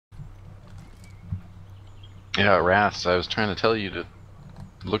Yeah, Wraths, I was trying to tell you to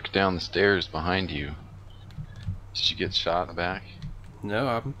look down the stairs behind you. Did you get shot in the back? No,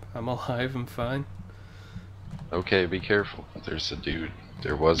 I'm alive. I'm fine. Okay, be careful. There's a dude.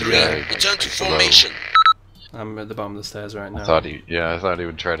 There was a Three, guy return to right below. formation. I'm at the bottom of the stairs right now. I thought he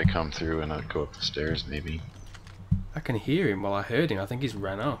would try to come through and go up the stairs, maybe. I can hear him. Well, I heard him. I think he's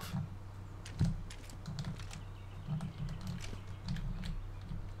ran off.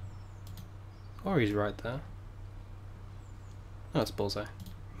 Or he's right there. Oh, it's bullseye.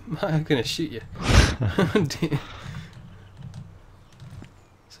 I'm gonna shoot you.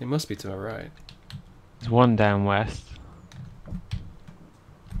 So he must be to my right. There's one down west.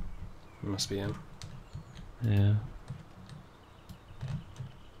 It must be him. Yeah.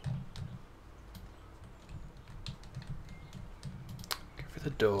 Go for the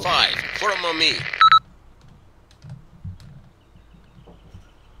door. 5, form on me.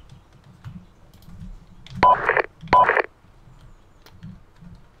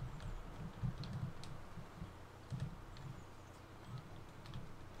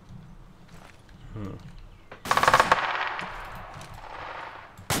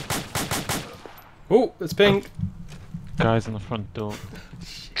 Oh, it's pink. Guys on the front door.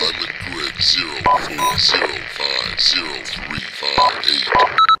 I'm at grid 04050358.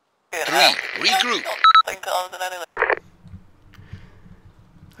 3, regroup.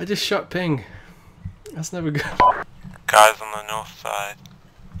 I just shot ping. That's never good. Guys on the north side.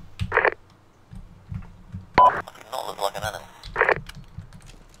 Not look like an enemy.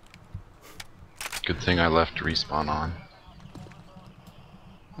 Good thing I left respawn on.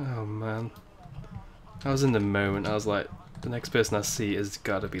 Oh man. I was in the moment. I was like, the next person I see has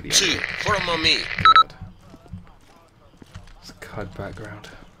got to be the 2, enemy. form on me. God. It's a COD background.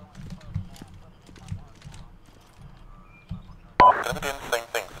 Gonna be doing the same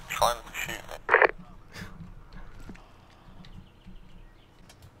thing, so trying to shoot me.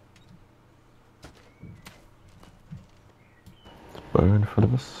 Burr in front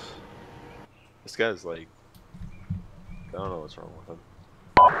of us. This guy's like, I don't know what's wrong with him.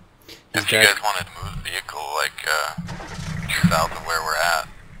 He's If you dead. guys wanted to move the vehicle like south of where we're at,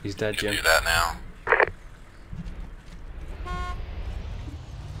 He's dead, you can Jim. do that now.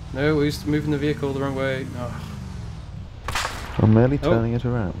 No, he's moving the vehicle the wrong way. Oh. I'm merely turning it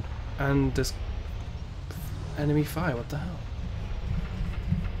around. And there's enemy fire. What the hell?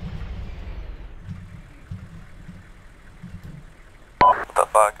 Where'd that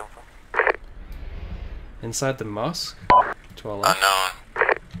fire come from? Inside the mosque? To our left. Unknown.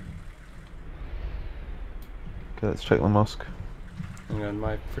 Okay, let's check the mosque. Hang on,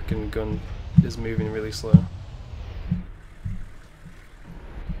 my freaking gun is moving really slow.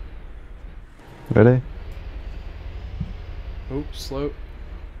 Ready? Oh, slow.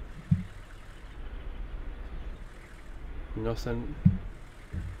 Nothing.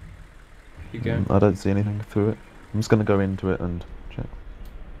 You go. I don't see anything through it. I'm just gonna go into it and check.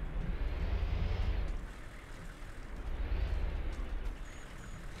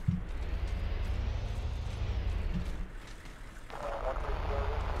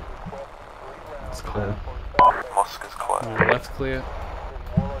 It's clear. Mosque is quiet. Left clear.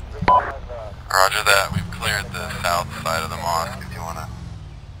 Roger that. We've cleared the south side of the mosque if you want to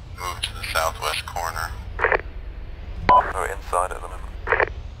move to the southwest corner. We're inside at the moment.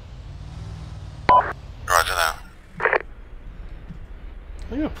 Roger that. I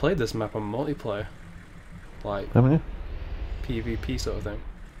think I played this map on multiplayer. Like, Haven't you? PvP sort of thing.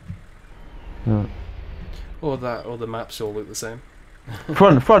 No. Or that, or the maps all look the same.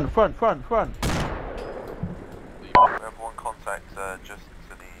 Front, front, front, front, front! We have one contact just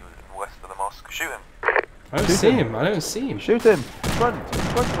to the west of the mosque. Shoot him. I don't Shoot see him. him. I don't see him. Shoot him! Front! In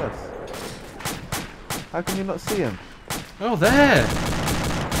front of us! How can you not see him? Oh, there!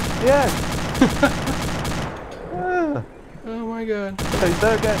 Yeah! Ah. Oh my god. Oh, he's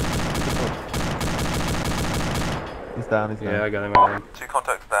there again! He's down, he's down. Yeah, I got him. I got him. 2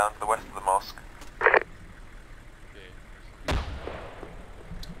 contacts down to the west of the mosque.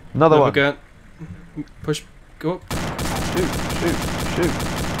 Another one! Gun. Push. Go up. Shoot, shoot, shoot!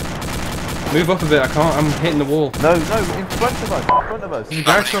 Move up a bit. I can't. I'm hitting the wall. No, no, in front of us, in front of us! There's a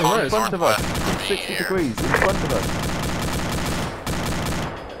guy to our In right. front of us! 60 degrees, in front of us!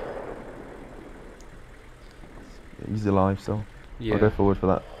 He's alive still. Yeah. I'll go forward for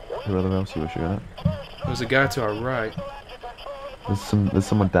that. Whoever else you were shooting at. There's a guy to our right. There's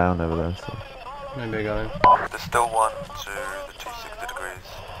someone down over there, so. Maybe I got him. There's still one to the 260 degrees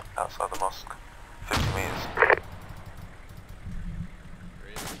outside the mosque. 50 meters.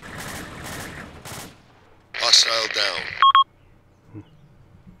 Hostile down.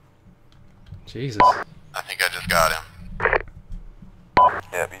 Jesus. I think I just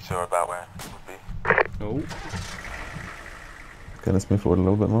pretty sure about where it would be. Oh. Okay, let's move forward a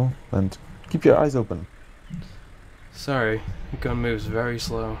little bit more. And keep your eyes open. Sorry, the gun moves very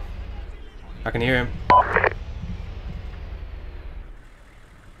slow. I can hear him.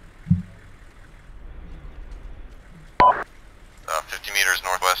 50 meters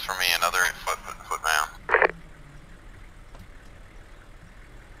northwest from me, another foot down.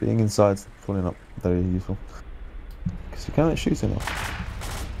 Being inside's probably not very useful. Because you can't shoot enough.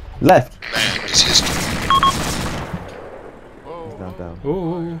 Left! Man is history. He's now down.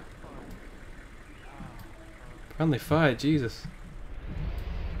 Ooh. Friendly fire, Jesus.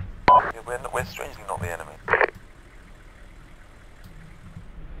 Yeah, we're strangely not the enemy.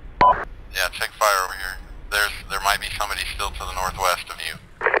 Yeah, check fire over here. There might be somebody still to the northwest of you.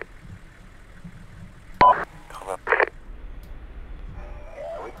 Cover.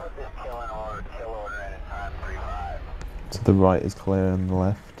 To the right is clear and the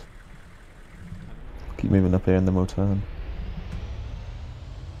left. Keep moving up here and then we'll turn.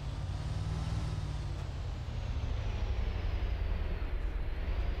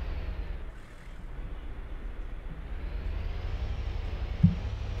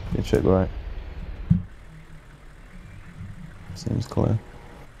 You check right. Seems clear.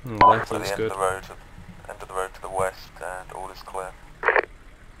 Left To the looks end good. of the road, end of the road to the west, and all is clear.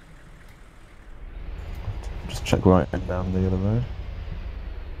 Just check right and down the other road.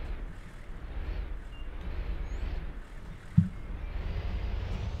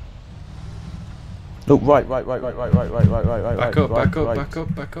 Oh, right.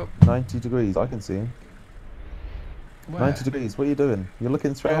 Back up. 90 degrees, I can see him. Where? 90 degrees, what are you doing? You're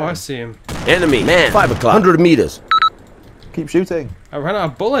looking straight Oh, at I him. see him. Enemy, man, 5 o'clock, 100 meters. Keep shooting. I ran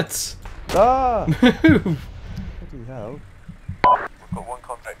out of bullets. Ah! Move. Bloody hell. We've got one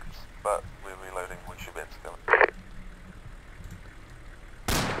contact, but we're reloading. We should be able to go.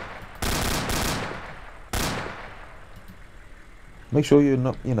 Make sure you're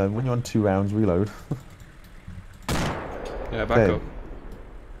not, you know, when you're on 2 rounds, reload. Yeah, back Okay. up.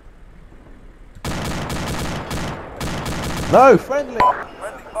 No, friendly!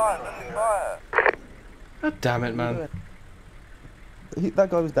 Friendly fire! God damn it, man. That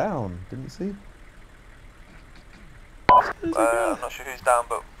guy was down, didn't you see? I'm not sure who's down,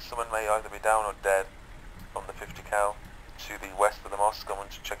 but someone may either be down or dead from the 50 cal to the west of the mosque. I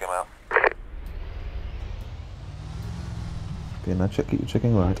want to check him out. Okay, now keep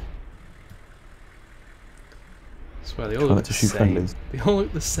checking right. I swear they all Try look not the to shoot same. friendlies. They all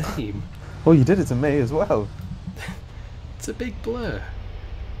look the same. Oh, you did it to me as well. It's a big blur.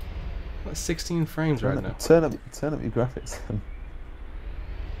 Like 16 frames right now. Turn up your graphics then.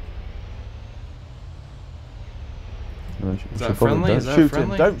 No, Is that friendly? Is that shoot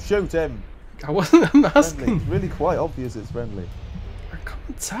friendly? him! Don't shoot him! I wasn't. I'm Friendly. asking. It's really quite obvious it's friendly. I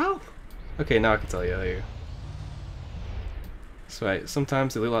can't tell. Okay, now I can tell you. There you go. So wait,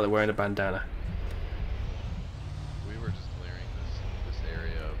 sometimes they look like they're wearing a bandana. We were just clearing this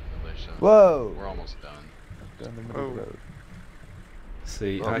area of militia. Whoa! We're almost done. Down the middle of the road.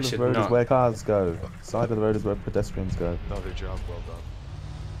 See, Bottom I of the should road is not. where cars go. Side of the road is where pedestrians go. Another job well done.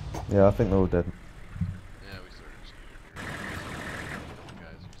 Yeah, I think they're all dead. Yeah, we sort of cheated here. The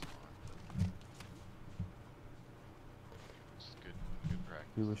guys respawned, but it's just good practice.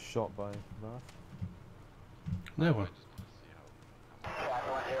 Who was shot by Wrath? No I one. just want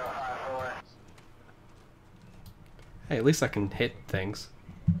to see how. Hey, at least I can hit things.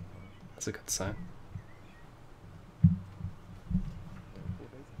 That's a good sign. I'm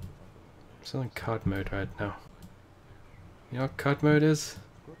still in COD mode right now. You know what COD mode is?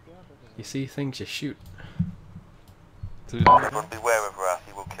 You see things, you shoot. Everyone beware of Wrath,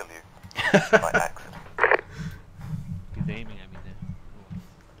 he will kill you. By accident. He's aiming at me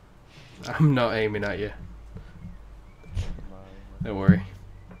there. I'm not aiming at you. Don't worry.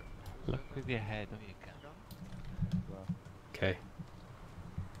 Look with your head. Oh, you can. Okay.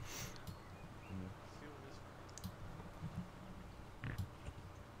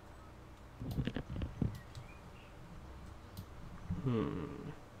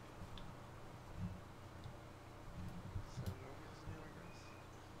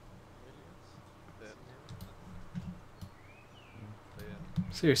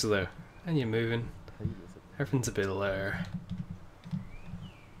 Seriously though, and you're moving. Everything's a bit lower.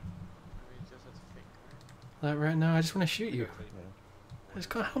 Like right now, I just want to shoot you. I just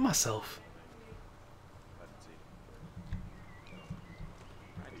can't help myself.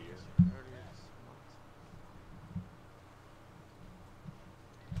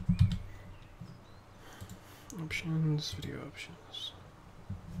 Options, video options.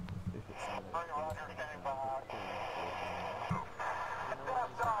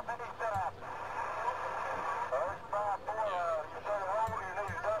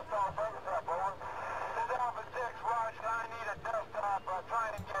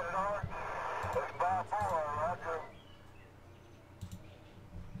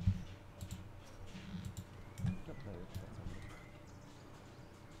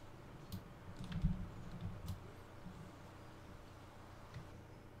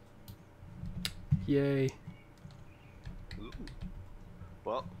 Yay. Ooh.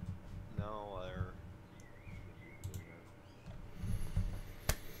 Well,